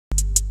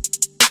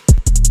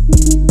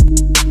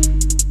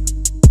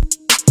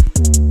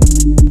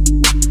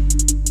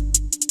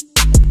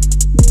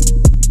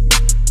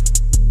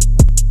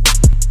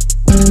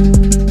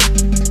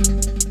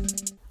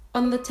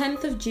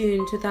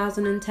June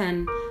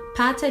 2010,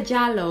 Ello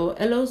Jallow,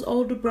 Ello's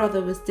older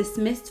brother, was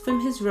dismissed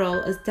from his role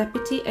as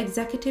Deputy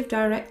Executive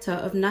Director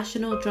of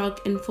National Drug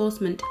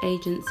Enforcement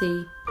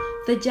Agency.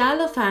 The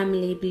Jallow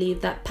family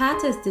believed that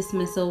Ello's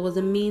dismissal was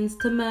a means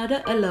to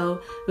murder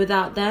Ello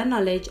without their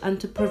knowledge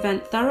and to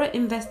prevent thorough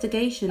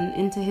investigation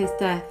into his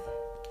death.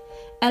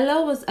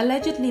 Ello was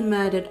allegedly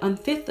murdered on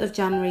 5th of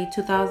January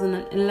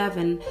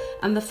 2011,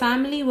 and the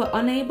family were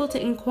unable to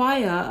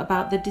inquire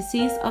about the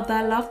decease of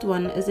their loved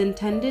one as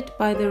intended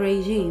by the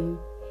regime.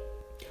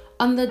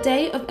 On the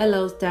day of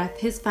Ello's death,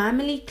 his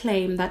family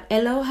claimed that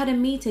Ello had a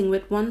meeting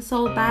with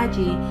Wansol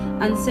Baji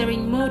and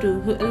Sering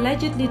Modu, who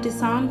allegedly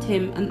disarmed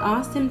him and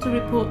asked him to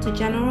report to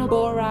General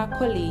Bora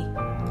Kuli.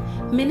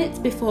 Minutes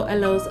before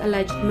Ello's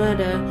alleged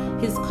murder,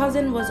 his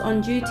cousin was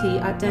on duty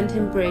at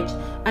Denton Bridge,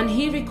 and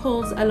he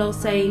recalls Ello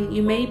saying,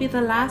 "You may be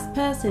the last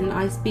person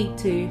I speak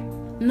to."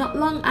 Not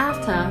long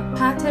after,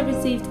 Pate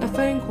received a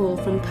phone call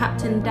from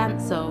Captain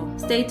Danso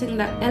stating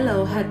that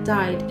Ello had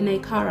died in a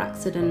car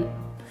accident.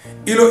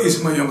 Ello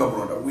is my younger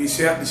brother. We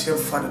share the same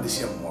father, the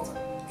same mother.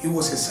 He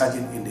was a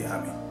sergeant in the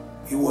army.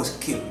 He was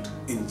killed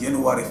in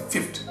January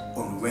 5th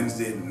on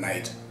Wednesday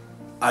night.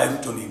 I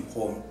returned him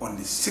home on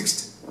the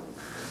 6th,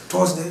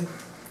 Thursday,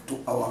 to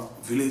our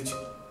village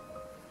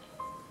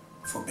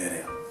for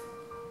burial.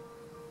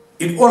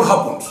 It all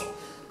happened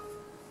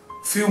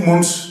few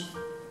months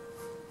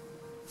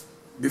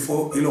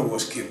before Ello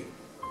was killed.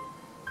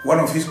 One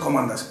of his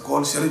commanders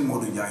called Sering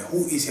Modu,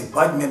 who is a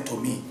badge to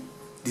me,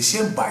 the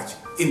same badge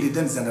in the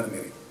then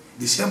gendarmerie,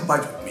 the same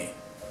badge with me,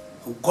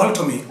 who called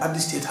to me at the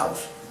State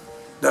House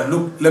that,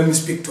 "Look, let me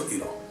speak to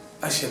Ello."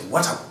 I said,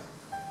 "What happened?"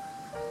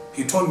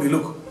 He told me,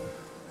 "Look,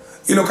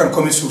 Ello can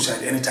commit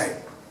suicide anytime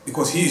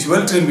because he is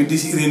well trained with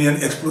these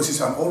Iranian explosives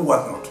and all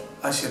whatnot."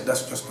 I said,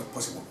 "That's just not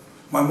possible.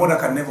 My mother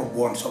can never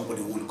born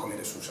somebody who will commit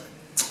a suicide.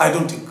 I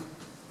don't think,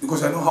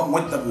 because I know how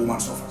much that woman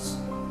suffers.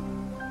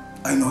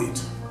 I know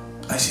it."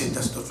 I said,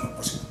 "That's just not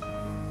possible."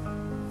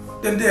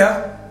 Then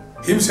there,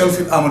 himself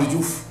with Amadou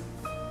Diouf.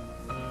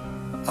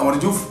 Amadou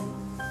Diouf,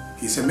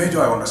 he's a major,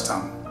 I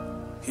understand.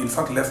 He in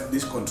fact left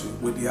this country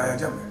with Yaya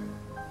Jammeh.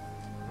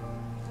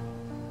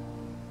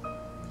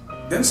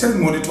 Then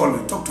Sering Modu told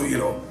me, "Talk to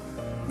Ello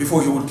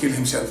before he would kill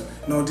himself."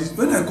 No,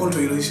 when I called to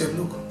Ello, he said,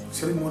 "Look,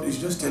 Sering Modu is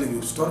just telling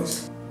you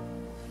stories."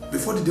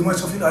 Before the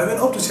demise of Ello, I went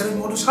up to Sering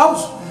Modu's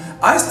house.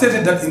 I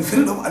stated that in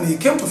Freedom, and he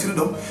came to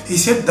Freedom. He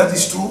said that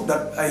is true,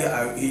 that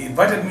he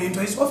invited me into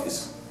his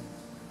office.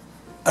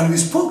 And we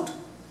spoke.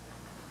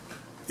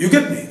 You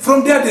get me?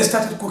 From there, they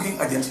started cooking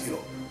against Ello.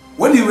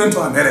 When he went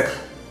to America,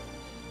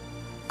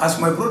 as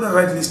my brother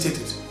rightly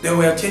stated, there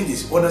were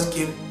changes. Others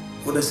came,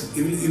 others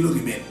Ello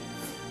remained.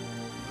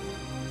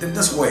 Then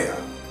that's where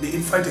the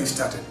infighting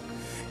started.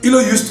 Ello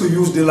used to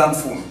use the land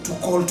phone to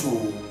call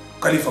to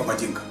Khalifa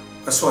Bajinka.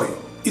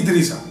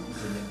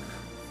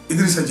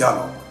 Idrissa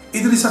Jallow.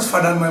 Idrissa's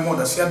father and my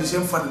mother share the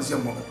same father, the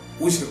same mother,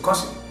 who is a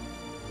cousin.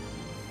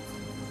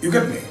 You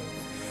get me?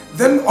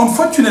 Then,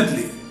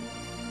 unfortunately,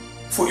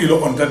 for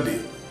Ello on that day,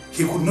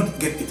 he could not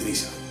get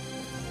Idrissa.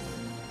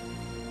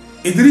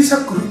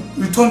 Idrissa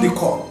returned the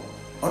call.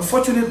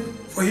 Unfortunate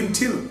for him,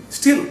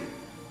 still,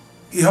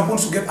 he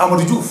happens to get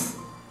Amadou Diouf.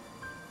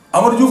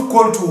 Amadou Diouf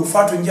called to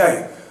Fatou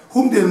Ndiaye,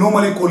 whom they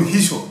normally call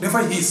Hiso. They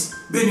find his,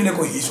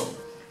 Hiso,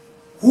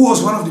 who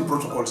was one of the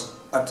protocols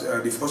at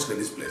the first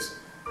lady's place.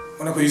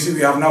 You see, we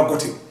have now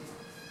got him.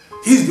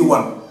 He's the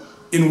one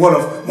in one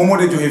of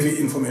Momode Johevi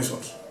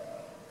informations.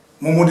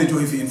 Momode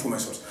Johevi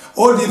informations.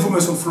 All the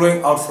information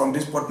flowing out from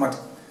this Portmat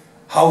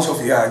house of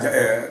the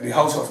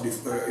house of the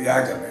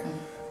Yaya,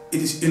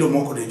 it is Ello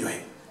Moko de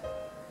Johe.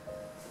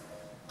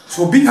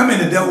 So being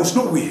there was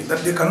no way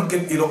that they cannot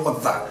get Ello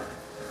on that.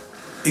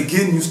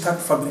 Again, you start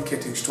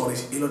fabricating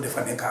stories. Ello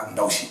defaneka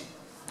ndaushi,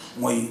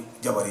 moi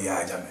jabari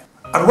Yaya.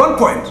 At one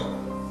point,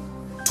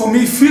 to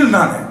me, feel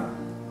nane.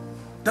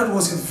 That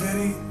was a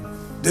very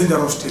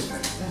dangerous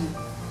statement.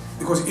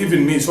 Because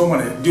even me,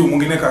 someone, I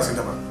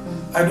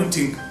don't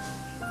think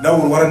that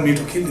would warrant me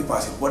to kill the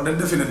person. But then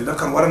definitely that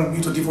can warrant me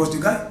to divorce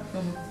the guy,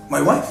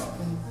 my wife.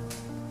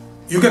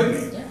 You get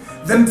me? Yeah.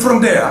 Then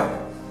from there,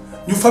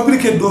 you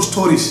fabricate those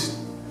stories.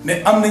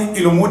 When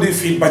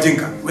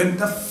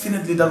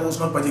definitely that was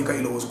not Bajinka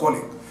Ello was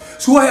calling.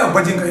 So why are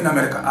Bajinka in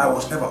America? I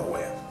was never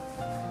aware.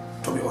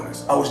 To be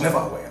honest, I was never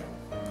aware.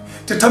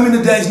 To tell me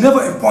that there is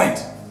never a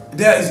point,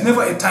 there is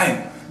never a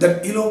time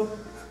that Ello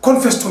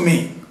confessed to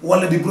me,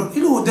 wala di bro,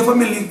 Ello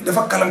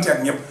defa kalanti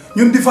ak ñep.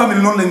 Ñun di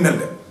family non lañ mel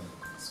de.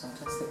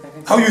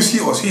 How you see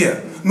us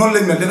here, non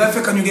lañ mel. Da nga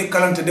fekk ñu ngi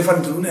kalante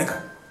defante lu nekk.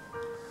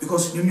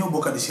 Because ñun ñoo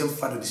bokk the same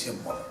father, the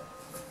same mother.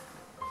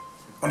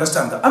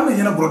 Understand that? I'm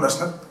a brothers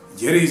now.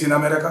 Jerry is in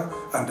America,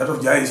 and that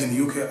of Jai is in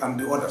the UK, and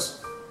the others.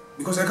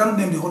 Because I cannot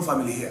name the whole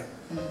family here.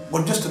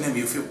 But just to name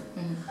a few.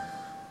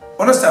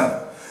 Understand?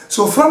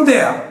 So from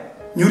there,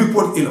 you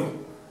report Ello.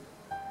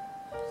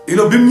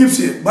 Ello bim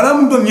ñipsi bala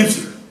mu don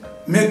ñipsi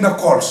make na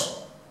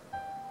calls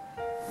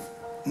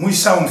muy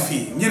sound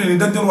fee ñene ni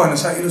dañ doon wax ne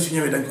sa Ello su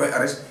ñëwé dañ koy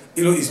arrest.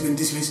 Ello is been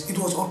dismissed. It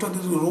was totally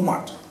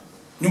rumored.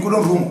 Ñu ko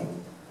don rumo.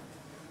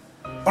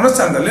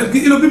 understand nga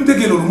léegi ilo bi mu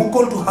déggee loolu mu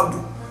call to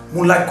Abdou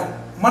mu laaj ko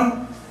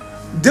man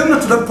dem na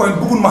to that point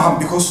bëggul ma xam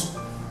because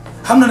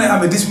xam na ne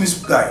am a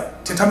dismissed guy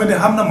te tamit ne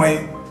xam na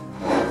may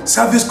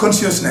service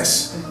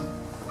consciousness.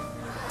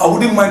 I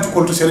wouldn't mind to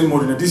call to Serigne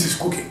Modou, this is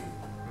cooking.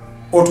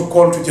 Or to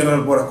call to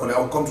General Borakole, I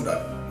will come to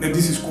that.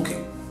 This is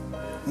cooking.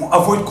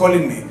 Avoid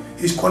calling me.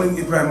 He's calling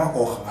Ibrahima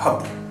or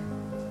Habdu.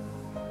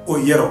 Or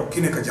Yero,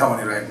 Kineka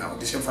Germany right now.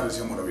 The same father,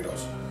 same mother with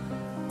us.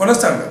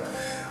 Understand that?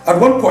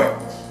 At one point,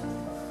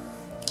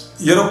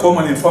 Yero come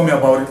and inform me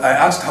about it. I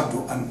asked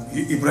Habdu and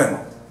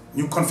Ibrahima,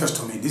 you confess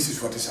to me, this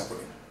is what is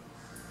happening.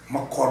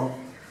 Ma call,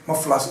 ma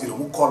flash,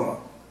 ma call ma.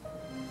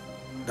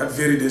 That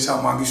very day,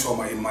 Mangi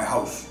saw me in my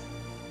house.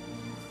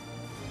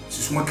 Si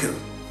suma kër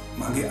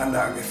maa ngi ànd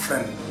ak a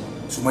friend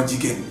suma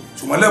jigéen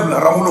suma lépp la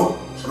Ramulo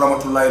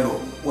Ramatulaay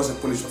Lo was a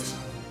police officer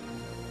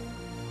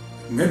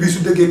maybe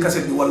su déggee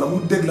cassette bi wala mu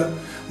dégg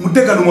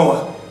lu ma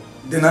wax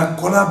dana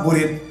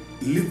collaborer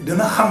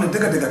dana xam ne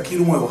dëgg kii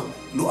lu mooy wax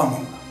lu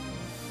amoon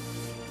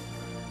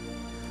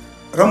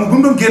Ramu bu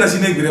mu doon génn si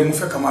néeg bi rek mu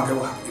fekk maa ngi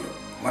wax ak Ilo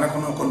ma ne ko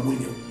noonu kon bul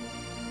ñëw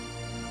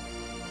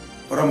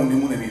Ramu ni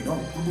mu ne nii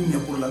donc bul ñëw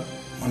pour lan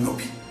ma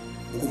noppi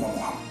bugguma mu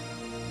xam.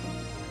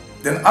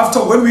 Then after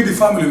when we the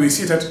family we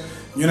seated,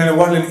 ñu ne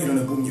wax leen Ilo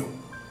ne bu mu ñëw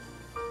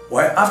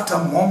waaye after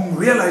moom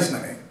realize na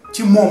ne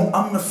ci moom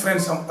am na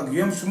friends am ak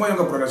yéen su ma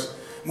younger brothers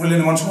mu ne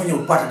leen man su ma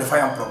ñëw party dafay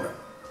am problem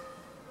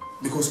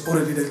because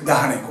already de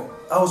gaaxane ko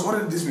I was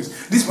already dismissed.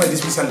 This is my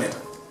dismissal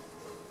letter.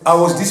 I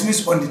was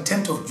dismissed on the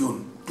 10th of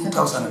June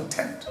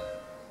 2010.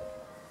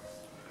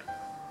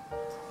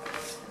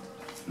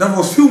 That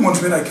was few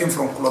months when I came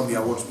from Colombia.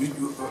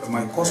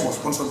 My course was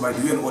sponsored by the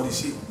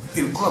UNODC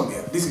in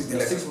Colombia. This is the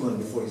letter. 6 months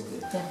before his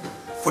death. Yeah.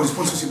 For the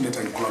sponsorship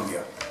letter in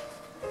Colombia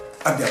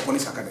at their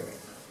police academy.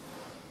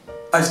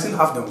 I still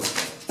have them with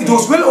me. It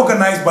was well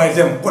organized by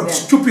them, but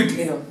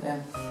stupidly.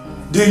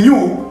 They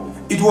knew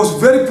it was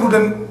very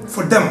prudent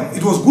for them.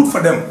 It was good for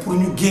them for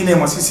new gain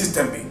a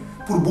system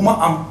for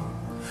Buma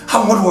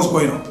how what was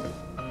going on.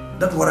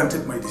 That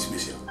warranted my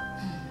dismissal.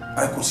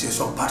 I could say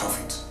some part of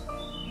it.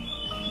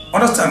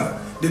 Understand?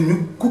 Then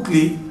you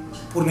quickly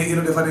pour ne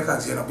Ilo defa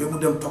nekk Zena be mu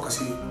dem tokk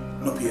si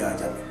noppi Yaya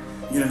Jammeh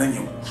ñu ne na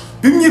ñëw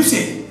bi mu ñëpp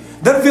see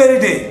that very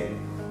day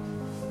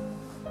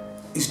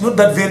it's not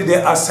that very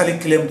day as Sally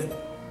claimed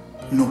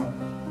no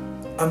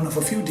am na for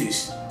few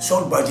days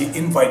Sol Badji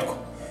invite ko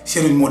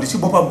Serigne Modou si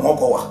boppam moo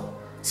ko wax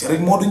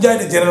Serigne Modou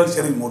Ndiaye the general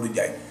Serigne Modou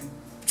Ndiaye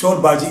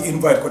Sol Badji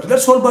invite ko that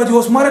Sol Badji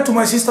was married to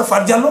my sister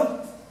Fat Jallow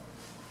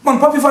man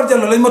papi Fat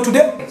Jallow lañ ma tudde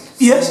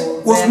yes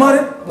was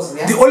married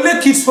the only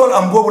kids Sol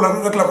am boobu la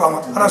rek la ko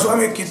amat xanaa su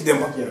amee kids dem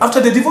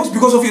after the divorce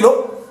because of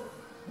Ilo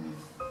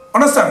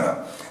understand nga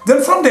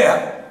then from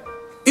there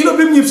Ilo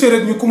bi mu ñëpp see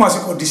rek ñu commencé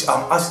ko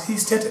disarm as he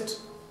stated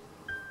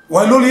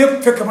waaye loolu yëpp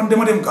fekk man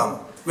dama dem gàmm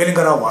weli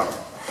nga raw waat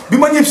bi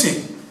ma ñëpp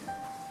see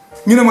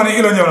ñu ne ma ne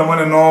Ilo ñëw na ma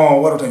ne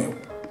non warut a ñëw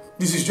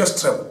this is just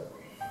trouble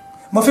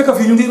ma fekk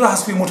fii ñu ngi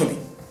raxas fii moto bi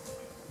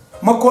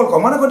ma call ko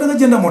ma ne ko da nga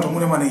jënd moto mu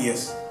ne ma ne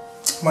yes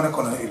ma ne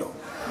ko na Ilo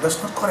that's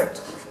not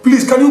correct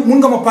please can you mun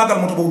nga ma pagal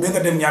moto boobu be nga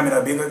dem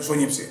Ñaamira be nga soo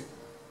ñëpp see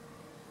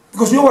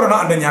because ñoo waroon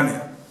a ànd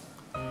Ñaamira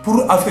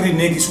pour affaire yi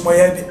néegi suma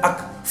yaay bi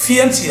ak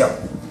fiancé am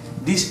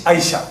this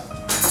Aïcha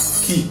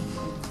kii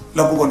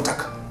la bëggoon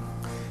takk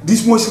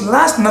this mooy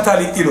last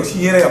nataal yi Ilo si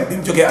yére am bi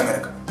mu jógee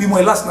Amérique bii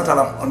mooy last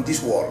nataalam on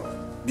this wall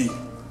bii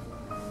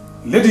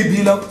lady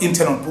bii la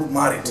intenoon pour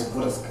married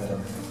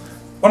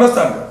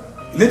understand nga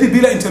lady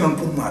bii la intenoon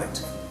pour married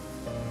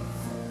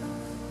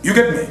you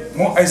get me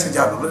moo Aïssa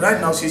Diallo right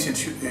now she's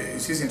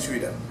in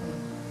Sweden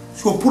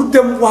so pour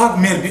dem wax ak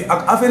maire bi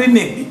ak affaire yi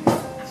néeg bi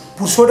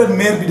pour soo dem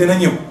maire bi dana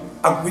ñëw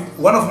ak with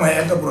one of my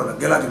elder brother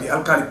Geladi di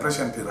alkali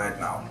present right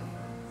now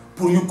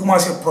pour ñu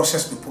commencer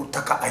process bi pour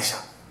takka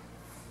Aïssa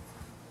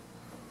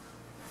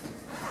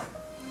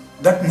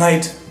that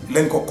night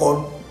lañ ko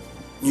call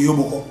ñu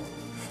yóbbu ko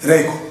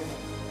rey ko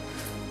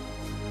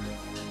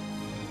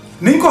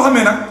niñ ko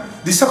xamee nag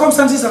the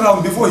circumstances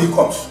around before he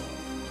comes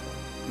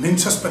niñ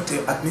suspecté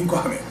ak niñ ko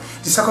xamee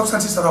the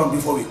circumstances around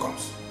before he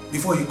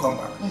come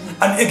back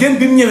and again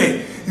bi mu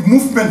ñëwee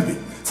movement bi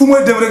fu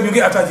mooy dem rek ñu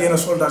ngi attaqué yenn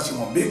soldat si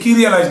moom ba kii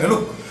réalise ne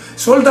look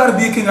soldat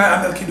bii ki ngay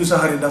àndal kii du sa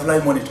xarit daf lay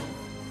monitor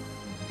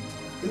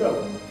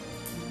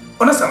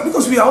understand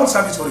because we are all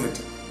service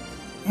oriented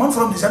man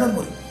from the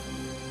gendarmerie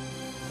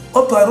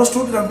up to I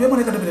rostood and be ma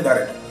nekk deputy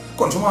director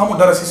kon su ma xamul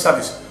dara si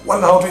service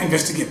wala how to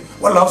investigate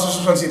wala how to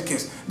substantiate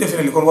case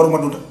definitely kon waruma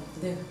dunda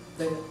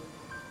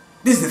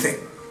this is the thing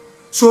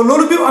so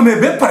loolu bi mu amee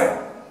ba pare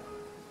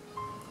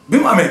bi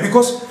mu amee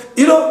because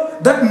you know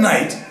that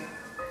night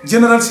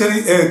general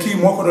Seri kii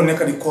moo ko doon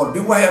nekk di call bi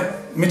mu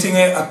waxee meeting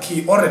ak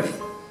kii already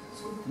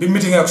bi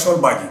meeting ak Sol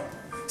Badji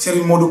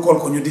Serigne Modou call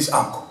ko ñu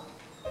disarm ko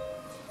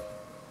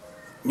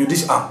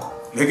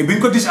léegi bi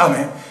ñu ko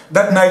disarmé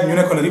that night ñu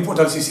nekkoon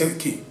reportal si Seri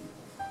kii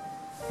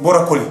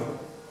Borakoli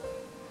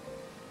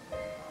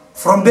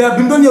from there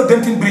bi mu doon ñëw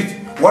Denton Bridge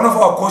one of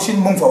our coaching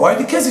mu ngi fa waaye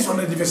the case is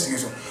under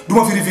investigation du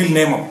ma fi reveal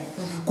name am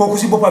kooku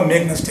si boppam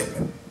make na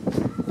statement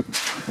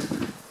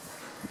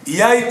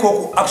yaay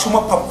kooku ak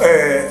suma pap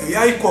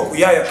yaay kooku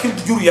yaaya ki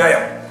jur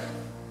yaayam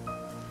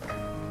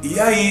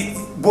yaay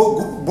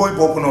boy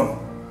boobu noonu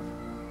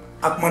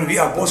ak man we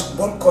are both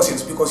born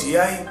cousins because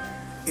yaay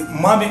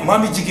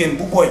maami jigéen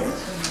bu boy bi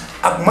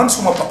ak man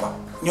suma papa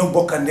ñoo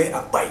bokkandee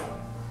ak baay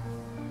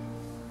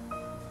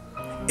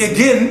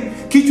again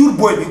ki jur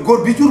boy bi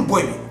góor bi jur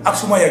boy bi ak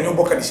suma yaay ñoo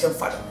bokkandi seen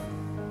father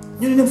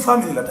ñu ne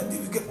family la dañ di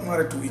get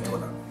married to each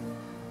other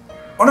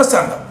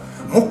understand nga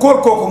mu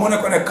koor kooku mu ne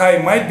ko ne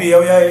kaay might be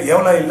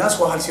yow laay las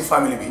waxal si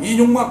family bi ñii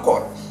ñu ngi ma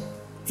koor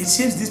it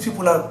seems these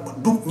people are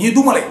ñii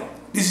dumale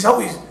this is how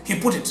he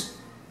put it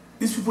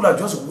these people are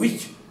just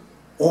witch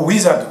or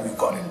wizard we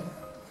call it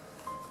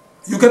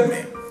you get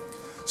me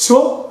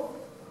so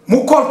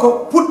mu koor ko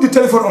put the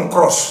telephone on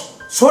cross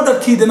so that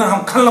kii dana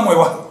xam kan la mooy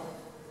wax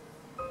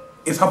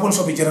it happens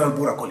to be General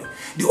Bura Colley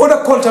the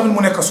other call tamit mu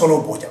nekk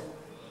Solo Boja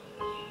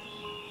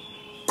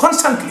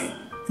constantly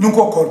ñu ngi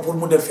ko call pour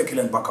mu def fekki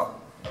leen bakkam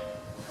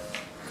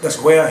that's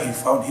where he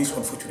found his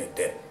unfortunate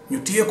death ñu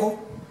téye ko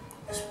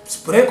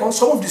spray ko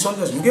some of the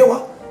soldiers ñu ngi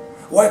wax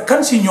waaye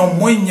kan si ñoom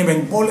mooy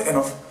ñemeñ bold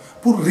enough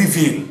pour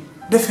reveal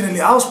definitely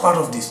I was part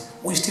of this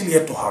we still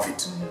yet to have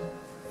it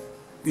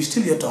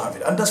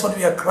and that's what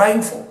we are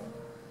crying for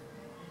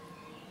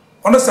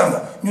understand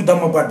nga ñu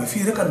damma baat bi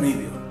fii rek a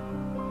néew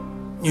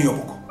ñu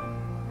yóbbu ko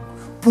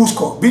puus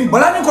ko bi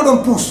balaa ñu ko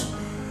doon puus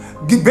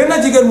benn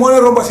jigéen moo ne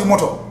romba si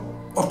moto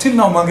up till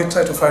now maa ngi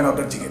try to find out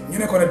that jigéen ñu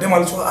ne ko ne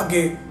demal soo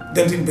àggee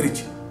Denton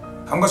Bridge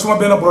xam nga suma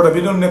benn brother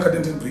bi doon nekk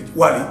Denton Bridge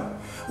Wally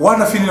wax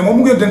na fii ne moom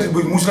mu ngeen Denton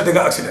Bridge musu la dégg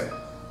accident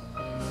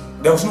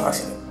dew suñu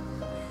accident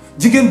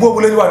jigéen boobu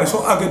lañu wax ne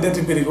soo àggee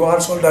Denton Bridge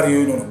waxal soldat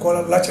yooyu noonu koo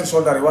laajteel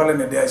soldat yi wax leen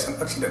ne day seen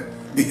accident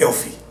bi xew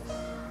fii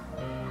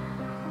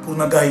pour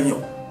na gars yi ñëw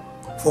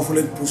foofu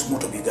lañ puus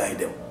moto bi gars yi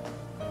dem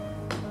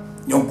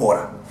ñoom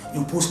boora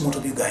ñu puus moto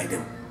bi gars yi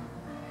dem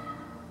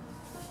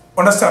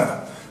understand nga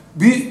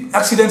bi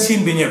accident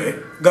scene bi ñëwee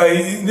gars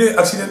yi ne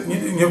accident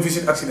ñu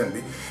visite accident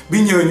bi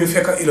ñëwee ñu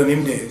fekk ilo ni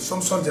mu dee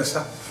some soldiers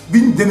sax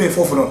biñ demee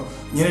foofu noonu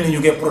ñeneen ñi ñu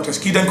ngi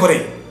protest kii dañ ko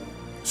rey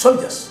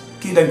soldiers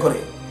kii dañ ko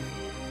rey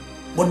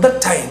but that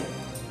time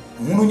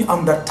mënuñu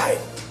am that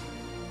time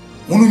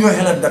mënuñoo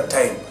xelaat that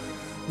time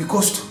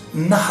because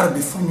naxar bi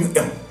fu ñu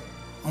em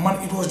man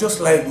it was just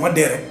like ma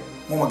dee rek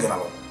moo ma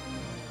gënaloon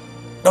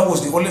that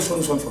was the only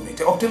solution for me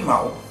te up till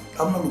now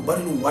am na lu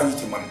bari lu wàññi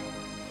ci man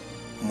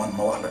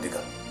ma wax la dëgg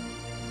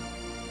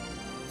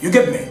you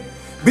get me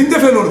biñ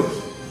defee loolu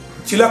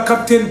ci la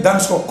captain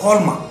Danso call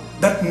ma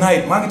that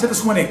night maa ngi tëdd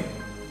suma nekk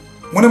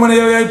mu ne ma ne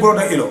yow yaay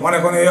brother Ilo ma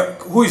ne ko ne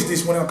who is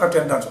this mu ne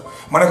captain Danso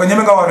ma ne ko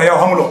ñeme nga wax ne yow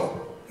xamuloo ko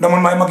ndax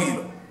man maay magi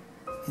Ilo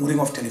mu ring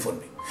off téléphone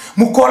bi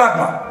mu koolaat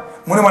ma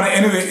mu ne ma ne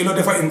anyway Ilo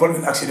dafa involved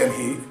in accident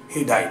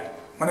he died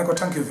ma ne ko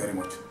thank you very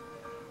much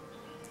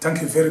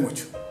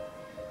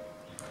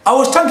I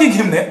was thanking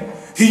him ne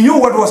he knew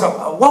what was up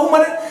waxuma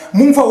ne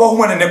mu ngi fa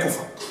waxuma ne nekku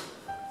fa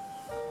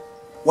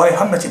waaye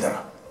xam na ci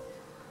dara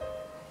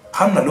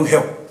xam na lu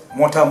xew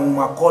moo tax mu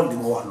ma call di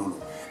ma wax loolu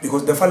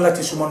because dafa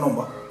laajte suma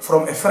number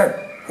from a friend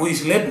who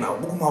is late now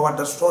bugguma wax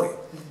that story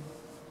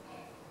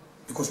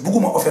because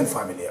bugguma offend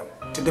family am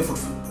te defut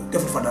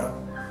fa dara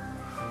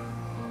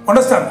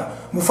understand nga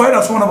mu find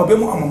out suma number ba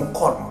mu am mu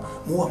call ma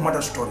mu wax ma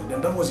that story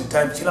then that was the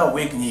time ci laa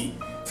wake ñii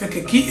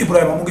fekke kii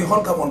Ibrahima mu ngi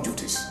xool kam on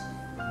duties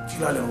ci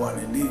laa leen wax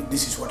ne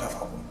this is what have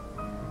happened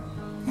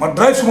ma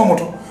drive suma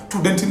moto to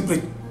Denton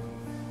Bridge.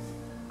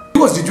 He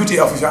was the duty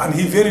officer and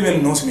he very well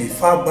knows me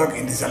far back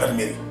in the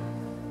gendarmerie.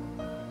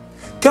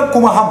 Képp ku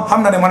ma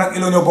xam na ne man ak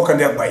Ilo ñoo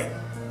bokkande ak baay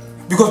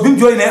because bi mu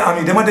joinee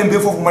ami dama dem ba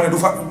foofu ma ne du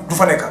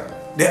fa nekk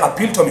they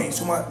appeal to me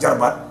suma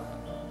jarbaat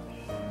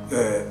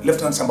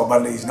Lieutenant Samba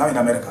Balde is now in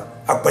America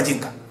ak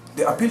Bajinka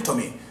they appeal to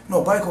me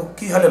no bàyyi ko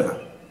kii xalel la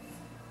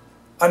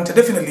and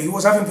definitely he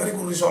was having very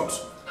good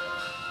results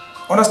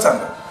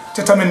understand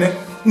te tamit ne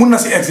mun na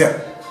si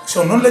exercer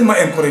so noonu lañ ma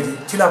encourage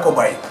ci laa ko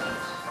bàyyi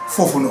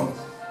foofu noonu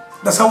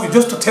that's how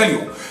just to tell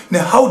you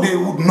how they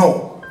would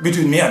know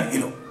between me and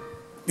Ilo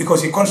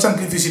because he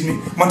constantly visit me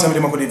man tamit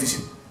dama ko dee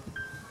visit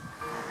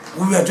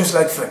we were just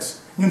like friends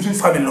ñun suñu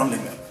famille noonu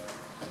lañ mel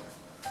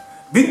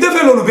biñ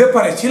defee loolu ba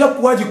pare ci la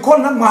waa ji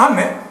call nag ma xam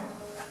ne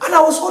and I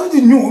was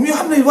already knew mi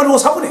xam ne what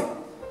was happening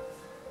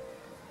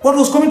what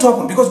was coming to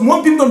happen because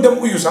moom bi mu doon dem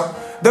uyu sax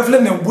daf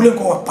leen ne bu leen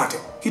ko wax Paate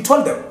he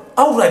told them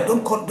outright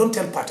don't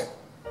tell Paate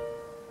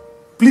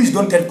please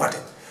don't tell Paate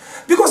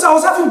because I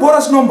was having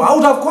Bora's number I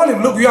would have called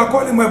him look you are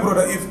calling my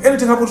brother if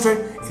anything happens to him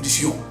it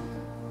is you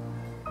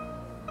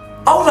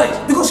outright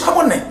because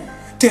xamoon nañ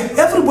te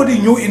everybody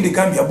knew in the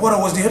Gambia Bora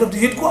was the head of the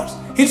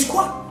hit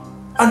squad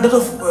and that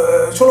of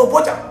Solo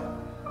Boja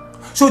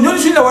so ñooñu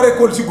suñ la waree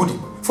call si guddi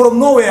from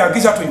nowhere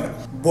gisatuñ la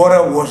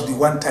Bora was the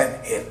one time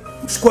head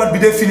squad bi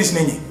dee finish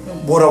nañi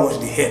Bora was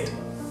the head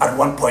at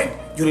one point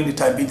during the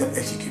time bi dem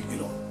execute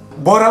Ilo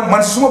Bora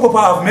man suma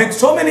papa have made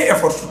so many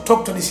efforts to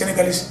talk to the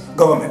Senegalese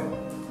government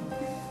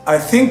I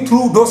think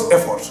through those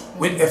efforts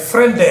with a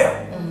friend there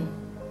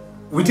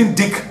within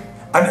Dick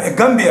and a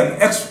Gambian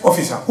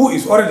ex-officer who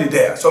is already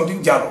there,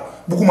 something Jallow,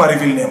 Bukuma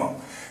reveal name.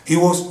 He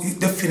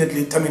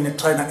definitely trying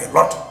a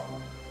lot.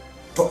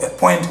 to a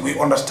point we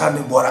understand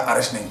the Bora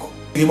arrest Nenko.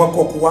 Lima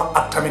Kokua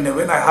at Tamine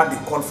when I had the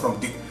call from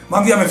Dick.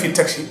 Mangi am a fit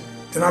taxi,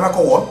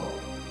 Tenanako wall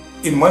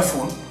in my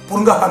phone,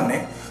 Punga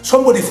Hanne,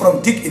 somebody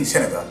from Dick in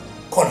Senegal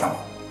called them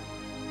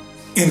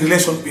in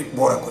relation with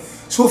Bora.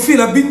 So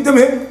feel a bit them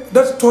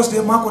that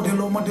Thursday Marco de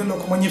Loma de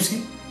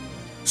Locomanipsi,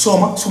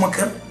 Soma,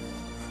 Sumakel,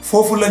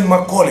 Fofulan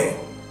Macole,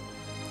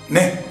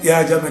 Ne,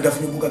 Yaja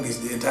Medafni Buga is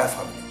the entire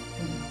family.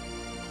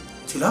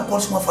 Chila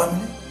calls my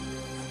family.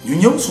 You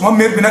know, Suma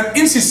Merbinak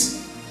insists.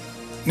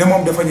 Ne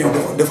mom dafa ñew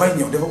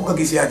dafa ko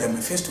gis ya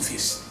jame face to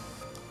face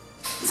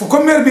fu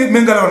ko mer bi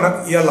mengalo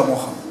nak yalla mo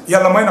xam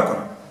yalla may nako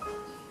nak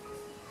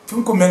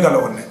fu ko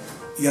mengalo won ne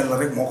yalla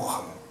rek moko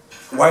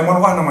xam waye man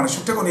wax na man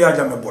su tegon ya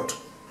jame bot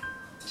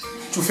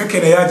su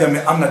fekke ne ya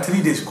jame amna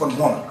 3 days kon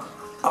mom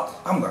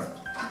am nga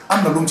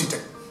amna lum ci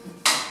tek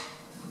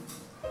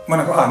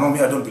manako no me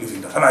I don't believe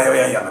in that ana yow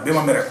ya yalla be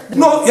ma mere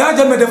no ya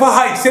jame dafa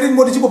hide serigne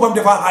modi ci bopam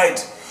dafa hide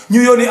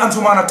ñu yoni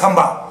Ansumana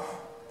Tamba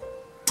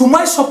to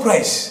my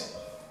surprise.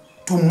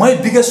 To my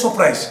biggest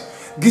surprise,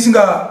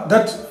 Gisinga,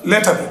 that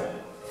letter,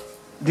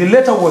 the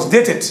letter was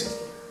dated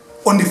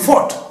on the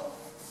 4th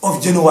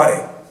of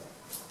January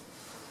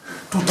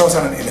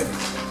 2011.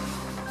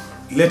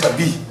 Letter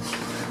B.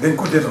 Then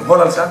could date on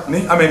Holalsa,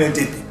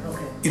 date.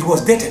 It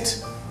was dated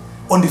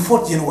on the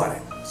 4th January.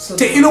 So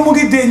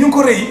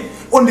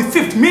on the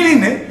 5th,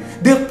 meaning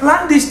they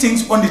planned these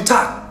things on the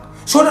 3rd,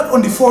 so that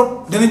on the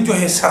 4th, they didn't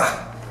join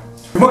Sarah.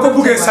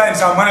 You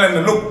signs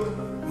are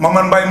look,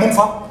 Maman by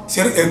Mumfa.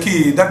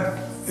 That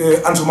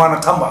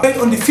Ansumana Tamba.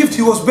 On the 5th,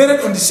 he was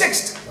buried on the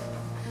 6th.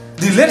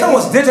 The letter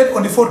was dated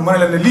on the 4th,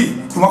 Maryland Lee.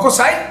 Kumako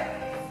side.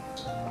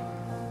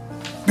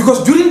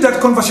 Because during that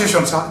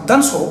conversation, sir,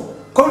 Danso,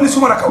 come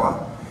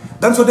Sumarakawa,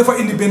 Danso defa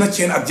indi bena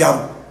chain ak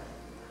Jaru.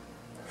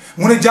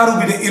 Mune Jaru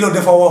bi de ilo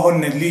defa waxon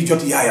ne li jot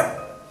yaayam.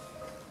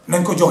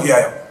 Nañ ko jox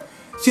yaayam.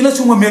 Ci la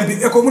suma mère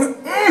bi eko mune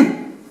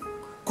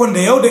kon de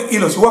yow de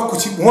ilo ci wax ko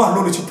ci mu wax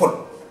lolu ci pol.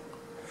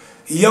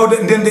 Yow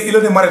de ndende ilo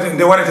de marete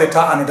de warete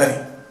ta anu dari.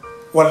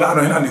 Wala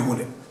ano hen andi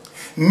hunde.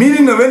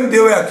 Meaning that when they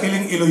were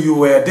killing Ilo, you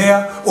were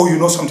there or you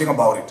know something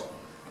about it.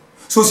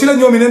 So sila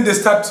nyominen they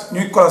start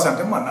new call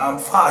sante man I'm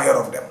far ahead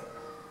of them.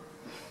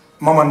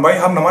 Maman bay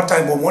hamna ma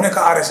time bo mo nek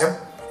RSM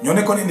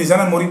ñone kon indi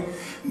Zanan Mori.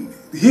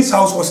 His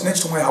house was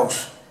next to my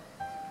house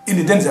in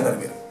the den Zanan.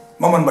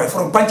 Maman bay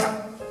from Pancha.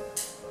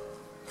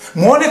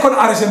 Mo ne kon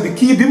RSM bi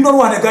ki bim don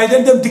wax ne gaay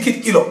den dem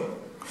dikit Ilo.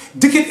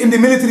 Dikit in the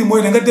military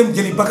moy nga dem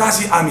jeli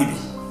bagasi army bi.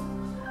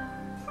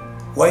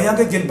 Way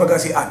nga jël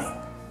bagasi army.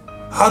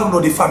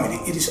 Haruno the family,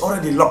 it is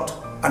already locked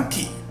and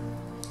key.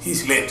 He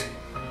is late.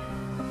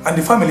 And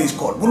the family is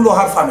called. Bunlo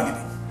har family.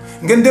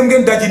 Ngen dem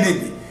ngen daji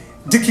neeg bi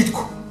dikit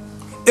ko.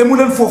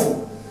 Emulen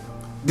fofu.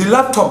 The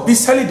laptop bi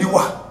sali di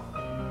wax.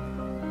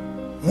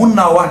 Mun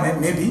na wax ne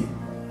maybe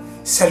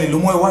sali lu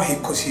moy wax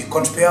he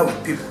conspire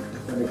with people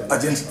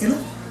against Ilo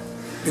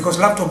because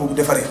laptop bu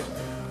defare.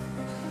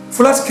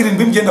 Flat screen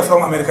bim jënd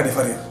from America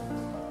defare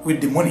with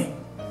the money.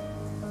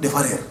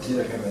 Defare.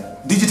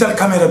 Digital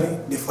camera bi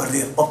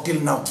defare up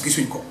till now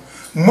gisuñ ko.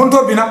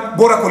 Montor bi nak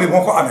Bora Koli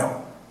moko amé.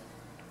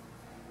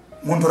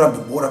 Montor bi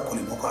Bora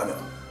Koli moko amé.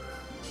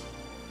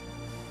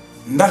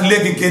 Ndax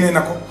légui génné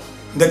nako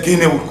ndax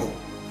génné wul ko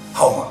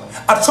xawma.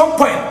 At some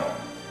point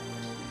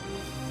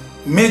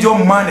Major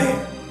Mane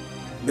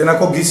dana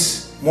ko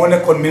gis mo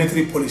nekkon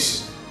military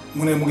police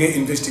mu ne mu ngi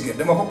investigate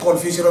dama ko call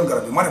fi ci ron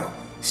garab bi mané ko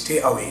stay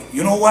away.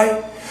 You know why?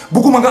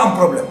 Buguma nga am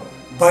problème.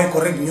 Bay ko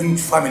rek ñun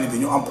family bi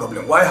ñu am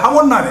problème waye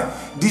xamone na ne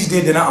this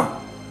day dina am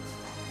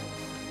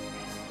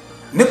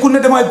nekul ne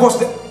damay boss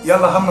de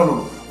yalla xamna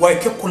lolu waye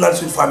kep ku laal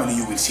suñ family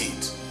you will see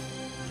it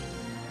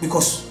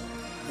because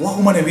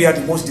waxuma ne we are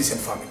the most decent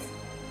family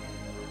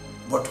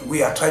but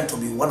we are trying to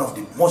be one of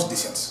the most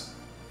decent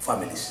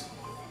families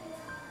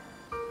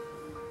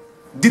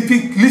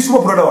depuis li suma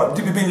brother wa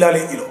depuis biñ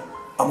laalé Ilo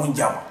amuñ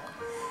jam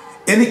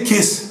any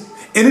case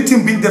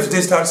anything biñ def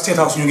they start state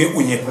house ñu ngi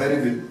uñé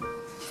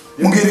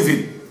mu ngi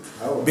reveal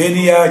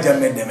beni ya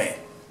jamme demé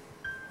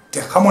te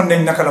xamone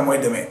nañ naka la moy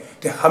demé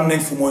te xam nañ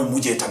fu moy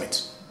mujjé tamit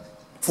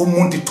fu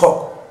munti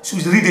talk so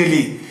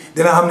really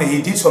then I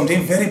he did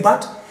something very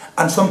bad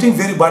and something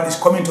very bad is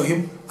coming to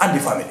him and the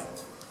family.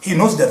 He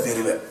knows that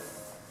very well.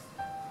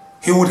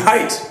 He would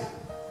hide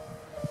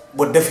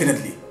but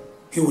definitely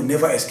he would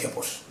never escape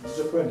us.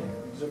 Disappointed.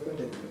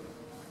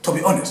 To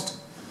be honest.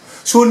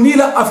 So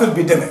nila affaire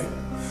bi demé.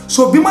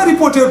 So bima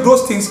reported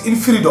those things in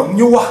freedom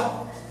ñu wax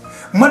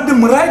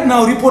Madam right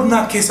now report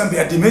na case and be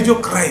at the major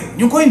crime.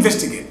 You go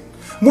investigate.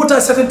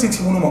 Mota certain things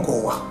you mënuma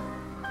ko wax.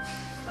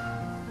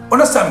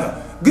 Understand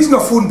nga? Gis nga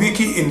phone bi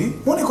ki indi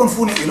mo ne kon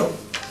phone Ilo.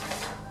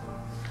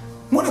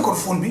 Mo ne kon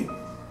phone bi.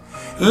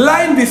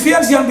 Line bi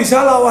fiancé am bi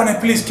sala wane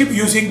please keep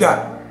using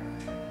that.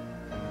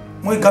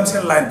 Moy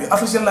gamsel line bi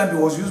official line bi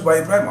was used by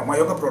Ibrahim my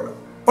yoga brother.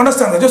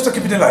 Understand nga just to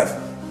keep it alive.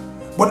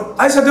 But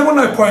I said them on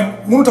my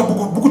point mënuta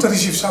bugu ta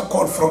receive sa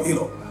call from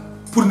Ilo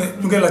pour ne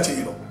ñu ngay laccé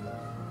Ilo.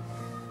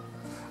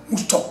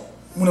 Stop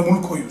mu ne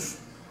mënu ko use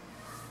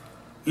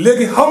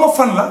léegi xawma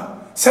fan la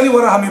sali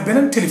wara xamé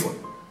benen téléphone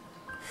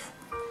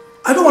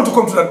I don't want to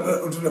come to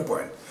that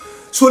point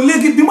So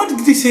léegi bi ma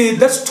gisee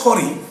that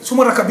story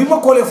suma raka bi ma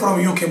callee from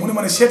UK mu ne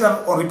ma ne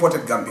seetal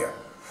Unreported Gambia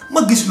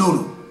ma gis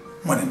loolu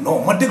ma ne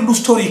non ma déglu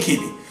story kii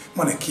bi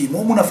ma ne kii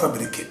moo mun a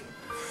fabriquer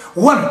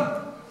one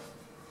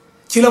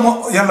ci la ma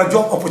yàlla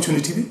jox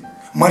opportunity bi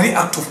ma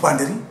react to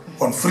Panderi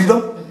on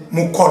freedom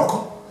mu call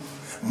ko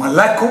ma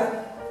laaj ko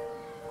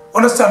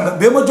understand nga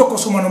ba ma jox ko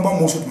suma number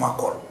moo sut ma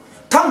call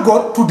thank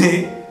God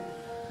today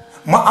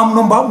ma am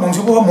number moom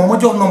si boppam moo ma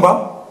jox number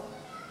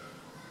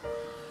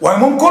waaye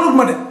moom callut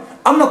ma de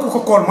am na ku ko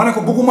call ma ne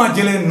ko bëgguma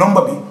jëlee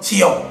number bi ci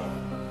yow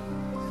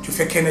su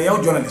fekkee ne yow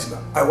journalist la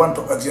I want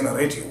to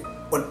exonerate you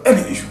on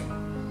any issue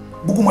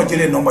bëgguma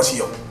jëlee number ci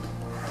yow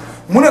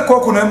mu ne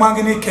kooku ne maa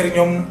ngi nii kër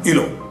ñoom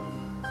Ilo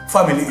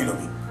family Ilo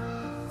bi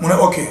mu ne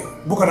ok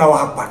bëgg naa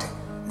wax ak Paate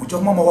mu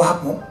jox ma wax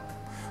ak moom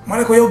ma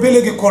ne ko yow ba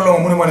léegi call ma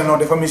mu ne ma ne non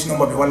dafa miss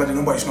number bi wala the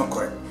number is not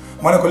correct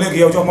ma ne ko léegi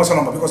yow jox ma sa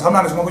number because xam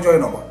naa ne su ma ko joxee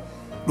number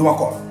du ma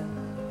call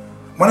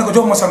ma ne ko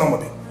jox ma sa number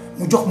bi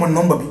mu jox ma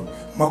number bi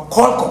ma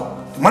call ko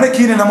ma ne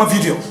kii ne na ma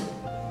vidéo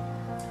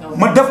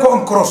ma def ko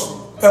on cross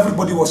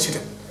everybody was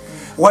seated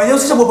waaye yow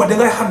si sa boppam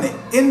dangay xam ne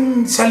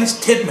in sali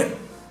statement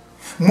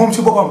moom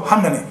si boppam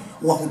xam na ne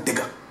waxu dëgg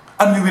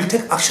and we will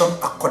take action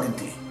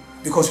accordingly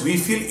because we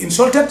feel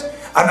insulted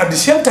and at the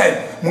same time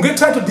mu ngi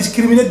try to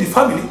discriminate the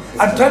family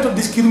and try to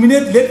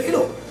discriminate leen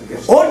Ilo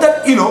all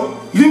that Ilo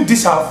lim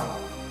deserve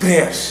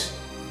prayers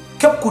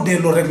képp ku dee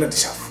loolu rek la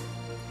deserve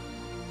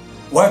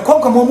waaye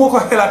comme que moom moo ko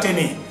xelaatee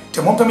nii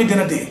te moom tamit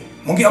dina dee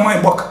mu ngi am ay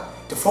mbokk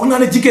te foog naa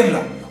ne jigéen la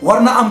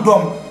war na am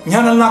doom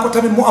ñaanal naa ko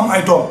tamit mu am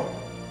ay doom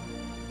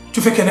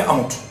su fekkee ne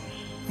amut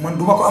man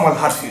duma ko amal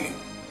hard feeling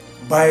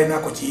bàyyi naa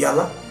ko ci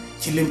yàlla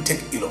ci lim teg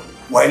Ilo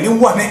waaye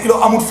lim wax ne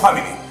Ilo amut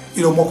family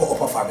Ilo moo ko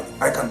ëppa family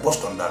I can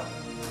boast on that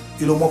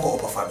Ilo moo ko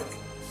ëppa family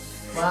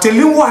te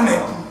lim wax ne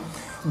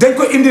dañ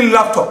ko indil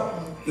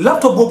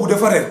laptop boobu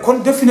dafa reer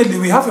kon definitely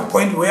we have a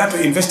point where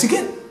to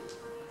investigate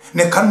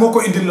ne kan moo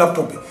ko indil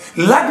laptop bi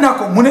laaj naa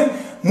ko mu ne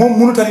moom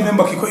mënut a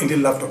remember ki ko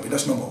indil laptop bi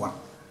that's number one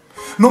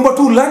number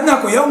two laaj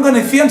naa ko yow nga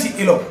ne fiancé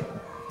Ilo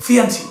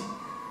fiancé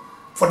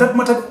for that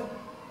matter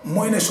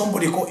mooy ne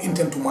somebody ko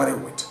intend to marry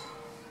with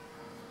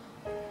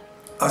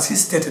as he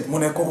stated mu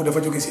ne kooku dafa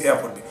jóge si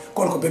airport bi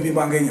call ko baby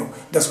maa ngay ñëw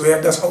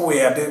that's how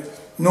we are de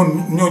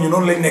ñooñu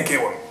noonu lañ nekkee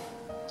woon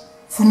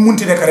fu ñu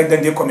munti nekk rek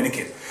dañ dee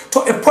communicate to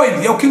a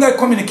point yow ki ngay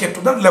communicate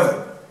to that level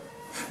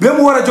ba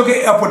mu war a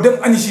jógee airport dem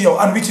añi si yow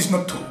and which is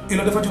not true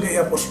Ilo dafa jógee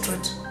airport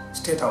straight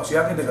state house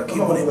yaa ngi dégg kii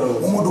mu ne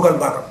moom moo dugal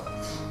baagam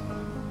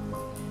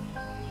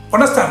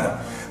understand nga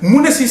mu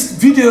ne si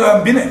vidéo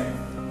am bi ne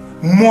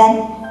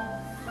moom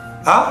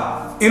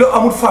Ilo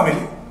amul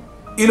famille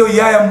Ilo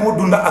yaayam moo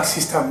dunda ak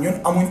système ñun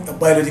amuñ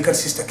biological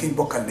sister ki ñu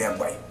bokkal ndey ak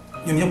baay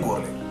ñun ñëpp góor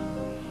lañ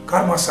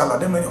car macha allah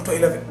dem nañ up to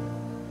 11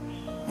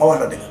 ma wax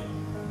la dëgg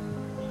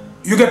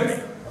you get me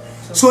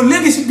so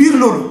léegi si biir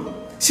loolu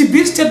si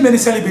biir statement ni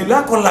sali bi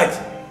laa ko laaj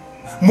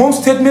moom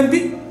statement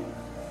bi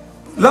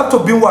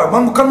laptop bi mu war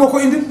man kan moo ko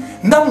indil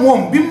ndax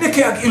moom bi mu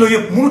nekkee ak Ilo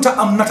yëpp mënut a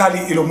am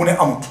nataali Ilo mu ne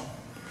amut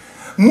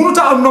mënut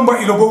a am number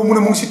Ilo boobu mu ne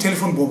mu ngi si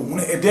téléphone boobu mu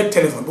ne dead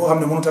téléphone boo xam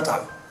ne mënut a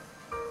taal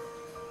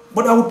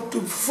but I would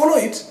follow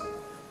it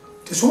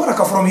te su ma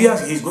raka from here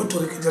he is going to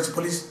report the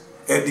police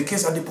the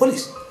case at the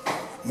police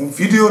mu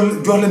vidéo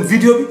jox leen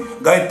vidéo bi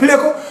gars yi play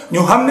ko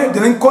ñu xam ne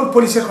dinañ call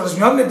police headquarters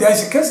ñu xam ne there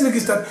is a case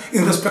registered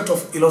in respect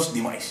of Ilo's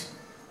demise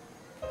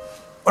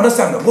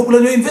understand nga boobu la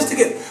ñuy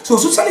investigate so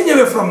su sali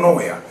ñëwee from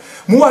nowhere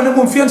mu wax ne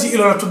moom fiancé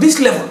Ilo la to this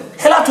level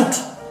xelaatut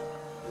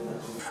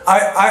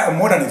I am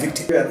more than a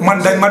victim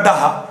man dañ ma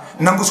daxa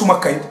nangu suma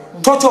kayit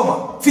toocoo ma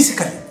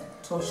physically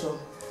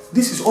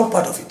this is all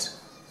part of it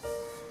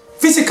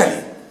physically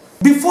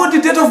before the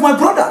death of my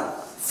brother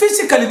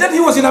physically then he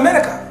was in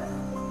America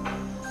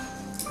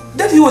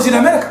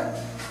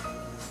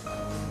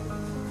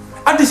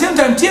at the same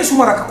time tie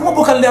suma raka kuma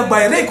bokkal leeg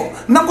bàyyi rey ko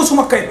nangu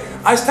suma kayit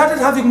I started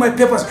having my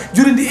papers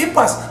during the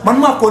impasse man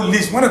maa ko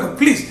liste ma ne ko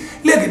please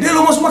léegi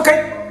delloo ma suma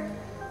kayit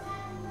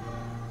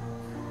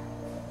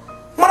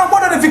man am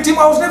more than a victim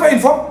I was never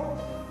informed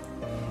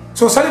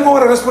so sali moo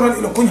war a respondal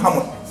Ilo kuñ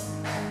xamul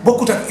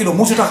bokkut ak Ilo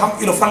musuta xam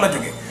Ilo fan la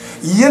jógee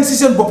yéen si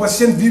seen boppa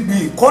si seen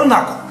bii xool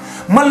naa ko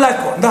man laaj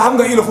ko ndax xam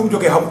nga Ilo fu mu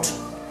jógee xamut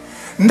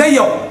nday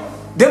yow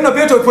dem na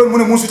beetoo point mu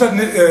ne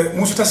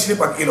musuta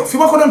slip ak Ilo fi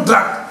ma ko doon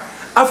drag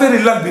affaire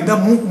yi lal bi ndax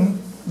mu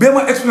bee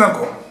ma expliqué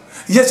ko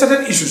y a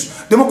certain issues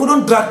dama ko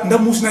doon drag ndax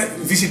mus na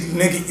visite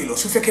néegi Ilo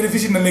su fekkee ne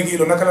visite na néegi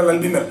Ilo naka la lal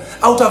bi mel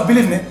out of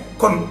belief ne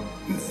kon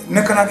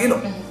nekk na ak Ilo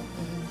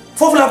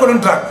foofu laa ko doon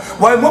drag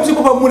waaye moom si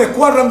boppam mu ne ku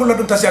war rangul la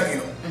doon tasi ak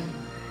Ilo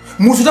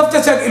musuta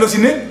tasi ak Ilo si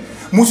néeg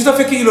musuta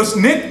fekk Ilo si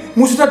néeg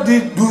musuta di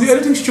do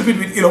anything stupid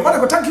with Ilo ma ne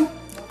ko thank you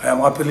I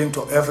am appealing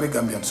to every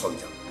Gambian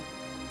soldier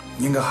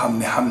ñi nga xam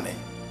ne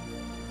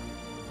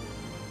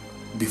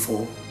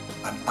before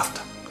and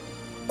after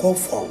go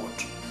forward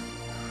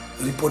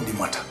report the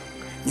matter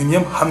ñun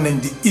ñëpp xam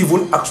nañ the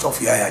evil acts of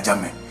Yaya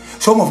Jammeh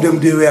some of them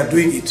they were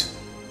doing it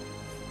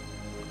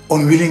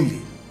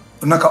unwillingly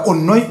naka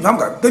on noy xam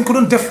nga dañ ko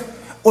doon def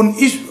on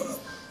issue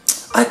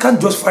I can't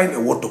just find a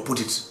word to put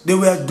it they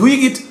were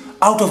doing it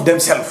out of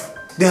themselves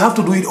they have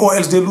to do it or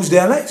else they lose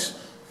their lives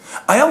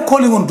I am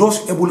calling on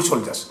those able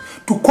soldiers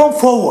to come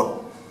forward.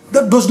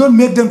 That does not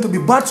make them to be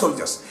bad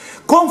soldiers.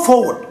 Come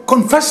forward,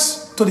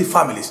 confess to the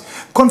families,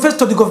 confess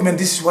to the government,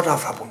 this is what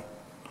have happened.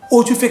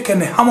 Or you fake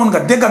ne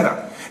hamonga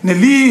deganga ne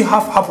li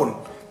have happened.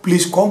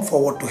 Please come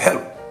forward to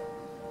help.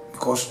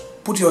 Because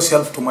put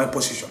yourself to my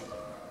position.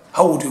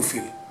 How would you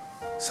feel?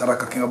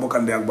 Saraka kinga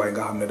bokande ak bay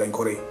nga xamne dañ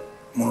ko rey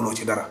mënulo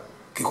ci dara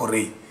ki ko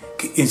rey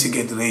ki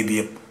instigate rey bi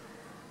yépp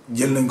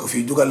jël nañ ko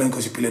fi dugal nañ ko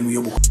ci pilen mu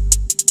yobbu ko